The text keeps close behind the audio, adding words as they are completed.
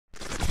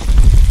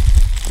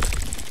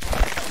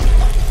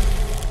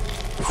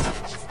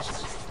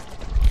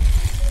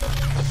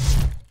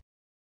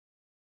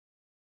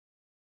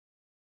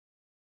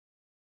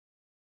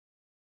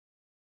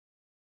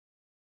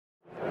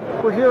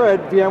We're here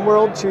at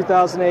VMworld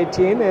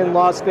 2018 in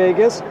Las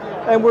Vegas,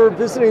 and we're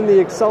visiting the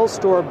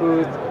Accelstor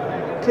booth.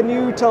 Can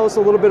you tell us a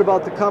little bit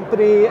about the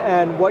company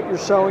and what you're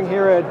showing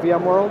here at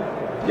VMworld?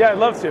 Yeah, I'd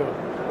love to.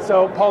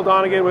 So Paul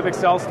Donegan with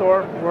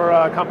Accelstor. We're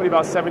a company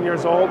about 7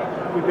 years old.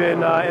 We've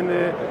been in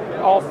the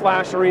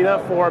all-flash arena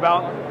for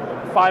about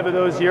 5 of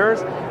those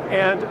years.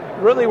 And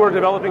really we're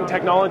developing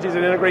technologies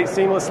that integrate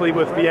seamlessly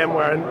with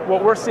VMware. And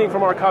what we're seeing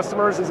from our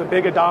customers is a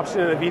big adoption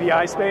in the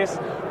VDI space.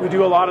 We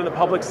do a lot in the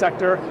public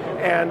sector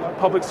and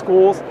public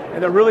schools,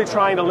 and they're really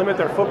trying to limit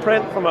their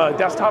footprint from a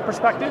desktop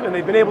perspective, and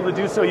they've been able to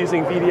do so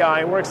using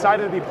VDI. And we're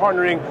excited to be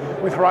partnering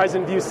with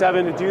Horizon View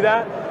 7 to do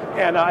that.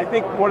 And I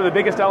think one of the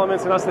biggest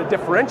elements in us that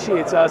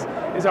differentiates us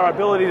is our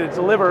ability to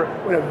deliver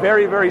in a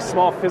very, very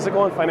small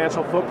physical and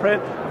financial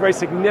footprint, a very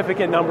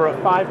significant number of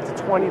 5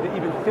 to 20 to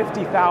even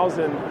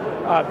 50,000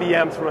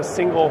 VMs from a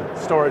single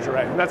storage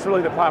array. And that's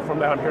really the platform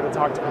that I'm here to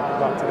talk to people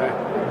about today.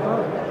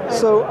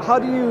 So how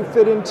do you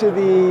fit into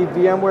the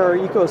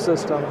VMware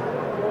ecosystem?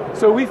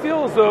 So we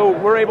feel as though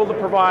we're able to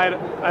provide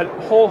a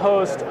whole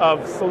host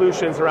of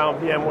solutions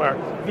around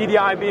VMware.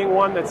 VDI being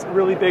one that's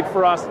really big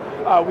for us.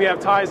 We have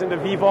ties into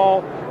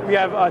VVol, we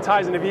have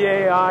ties into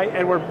VAI,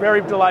 and we're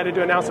very delighted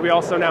to announce that we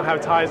also now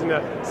have ties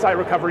into Site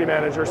Recovery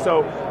Manager.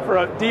 So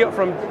for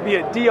be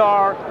it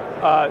DR,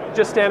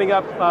 just standing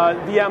up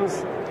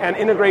VMs, and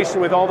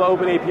integration with all the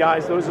open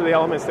APIs, those are the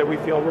elements that we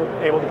feel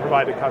we're able to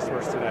provide to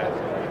customers today.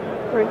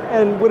 Great.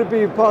 And would it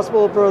be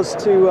possible for us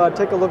to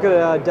take a look at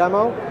a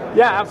demo?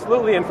 Yeah,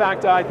 absolutely. In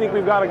fact, I think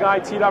we've got a guy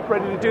teed up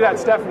ready to do that.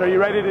 Stefan, are you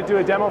ready to do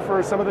a demo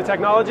for some of the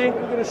technology? What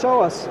are you going to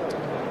show us?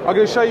 I'm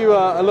going to show you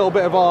a little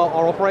bit of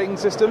our operating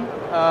system,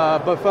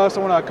 but first I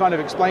want to kind of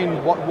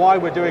explain why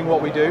we're doing what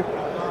we do.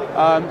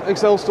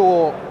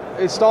 Accelstor,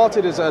 it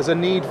started as a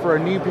need for a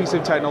new piece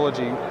of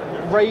technology.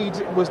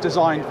 RAID was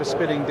designed for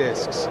spinning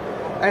disks.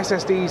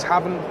 SSDs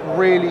haven't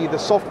really, the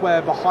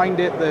software behind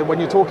it, when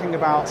you're talking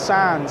about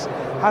SANs,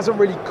 hasn't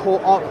really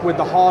caught up with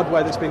the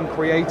hardware that's been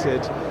created.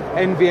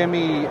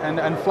 NVMe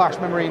and flash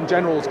memory in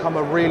general has come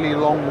a really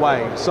long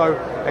way. So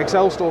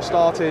Accelstor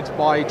started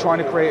by trying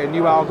to create a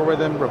new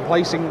algorithm,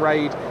 replacing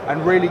RAID,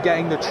 and really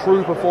getting the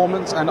true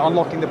performance and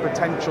unlocking the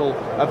potential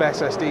of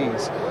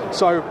SSDs.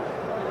 So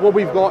what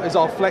we've got is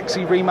our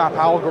FlexiRemap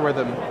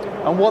algorithm.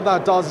 And what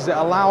that does is it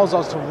allows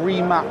us to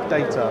remap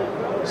data.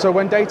 So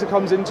when data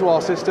comes into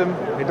our system,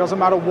 it doesn't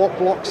matter what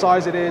block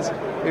size it is,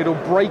 it'll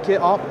break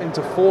it up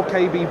into 4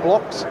 KB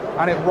blocks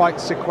and it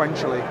writes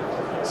sequentially.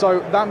 So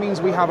that means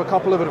we have a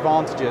couple of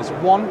advantages.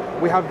 One,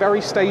 we have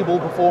very stable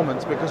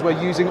performance because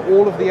we're using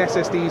all of the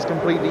SSDs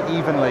completely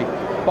evenly.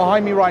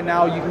 Behind me right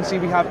now, you can see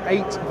we have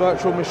 8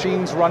 virtual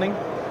machines running.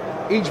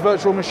 Each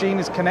virtual machine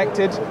is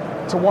connected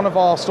to one of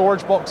our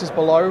storage boxes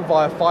below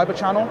via fiber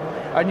channel.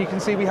 And you can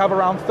see we have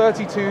around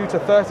 32 to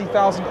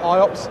 30,000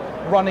 IOPS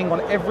running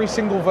on every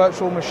single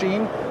virtual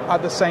machine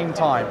at the same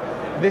time.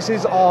 This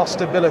is our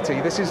stability.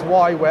 This is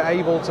why we're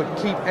able to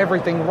keep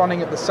everything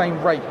running at the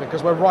same rate,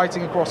 because we're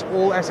writing across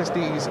all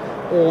SSDs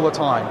all the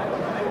time.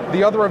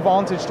 The other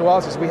advantage to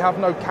us is we have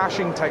no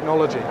caching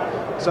technology.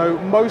 So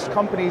most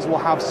companies will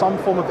have some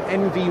form of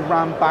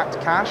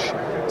NVRAM-backed cache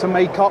to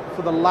make up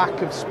for the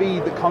lack of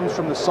speed that comes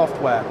from the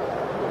software.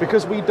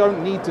 Because we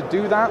don't need to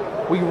do that,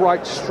 we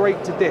write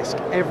straight to disk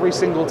every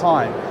single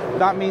time.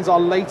 That means our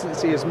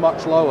latency is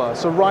much lower.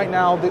 So right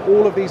now,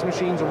 all of these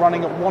machines are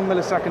running at 1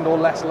 millisecond or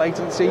less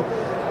latency,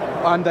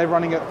 and they're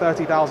running at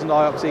 30,000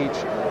 IOPS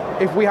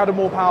each. If we had a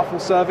more powerful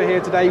server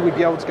here today, we'd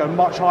be able to go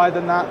much higher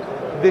than that.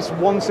 This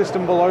one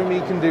system below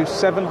me can do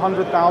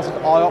 700,000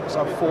 IOPS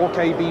of 4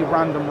 KB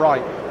random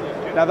write.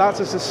 Now that's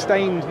a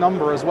sustained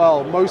number as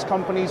well. Most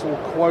companies will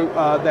quote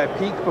their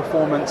peak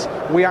performance.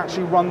 We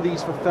actually run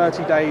these for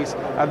 30 days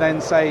and then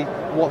say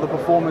what the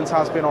performance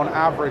has been on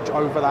average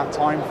over that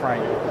time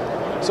frame.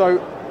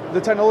 So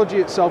the technology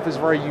itself is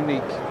very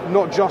unique,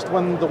 not just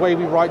the way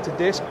we write to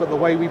disk, but the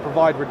way we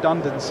provide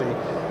redundancy.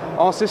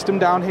 Our system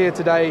down here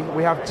today,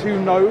 we have 2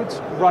 nodes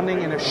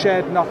running in a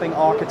shared nothing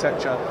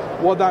architecture.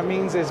 What that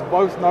means is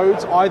both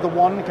nodes, either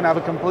one can have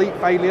a complete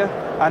failure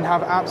and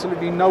have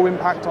absolutely no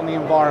impact on the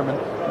environment.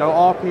 No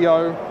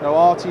RPO, no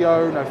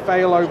RTO, no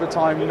failover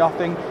time,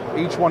 nothing.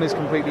 Each one is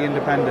completely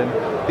independent.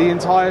 The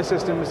entire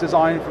system is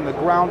designed from the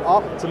ground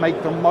up to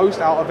make the most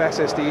out of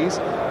SSDs,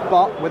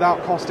 but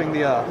without costing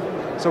the earth.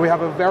 So we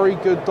have a very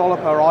good dollar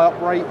per IOP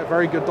rate, a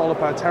very good dollar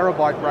per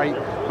terabyte rate,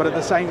 but at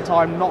the same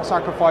time not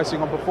sacrificing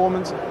on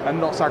performance and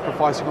not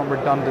sacrificing on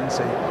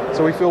redundancy.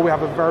 So we feel we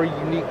have a very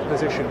unique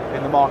position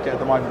in the market at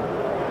the moment.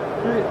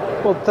 Great.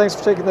 Well, thanks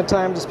for taking the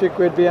time to speak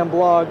with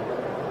VMblog.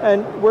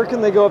 And where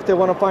can they go if they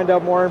want to find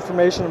out more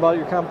information about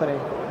your company?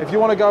 If you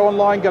want to go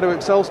online, go to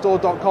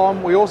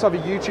accelstor.com. We also have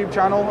a YouTube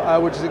channel,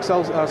 which is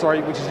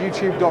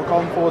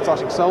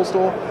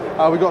youtube.com/Accelstor.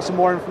 We've got some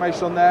more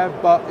information on there.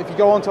 But if you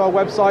go onto our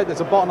website, there's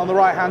a button on the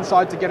right-hand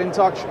side to get in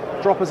touch.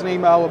 Drop us an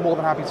email. We're more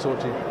than happy to talk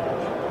to you.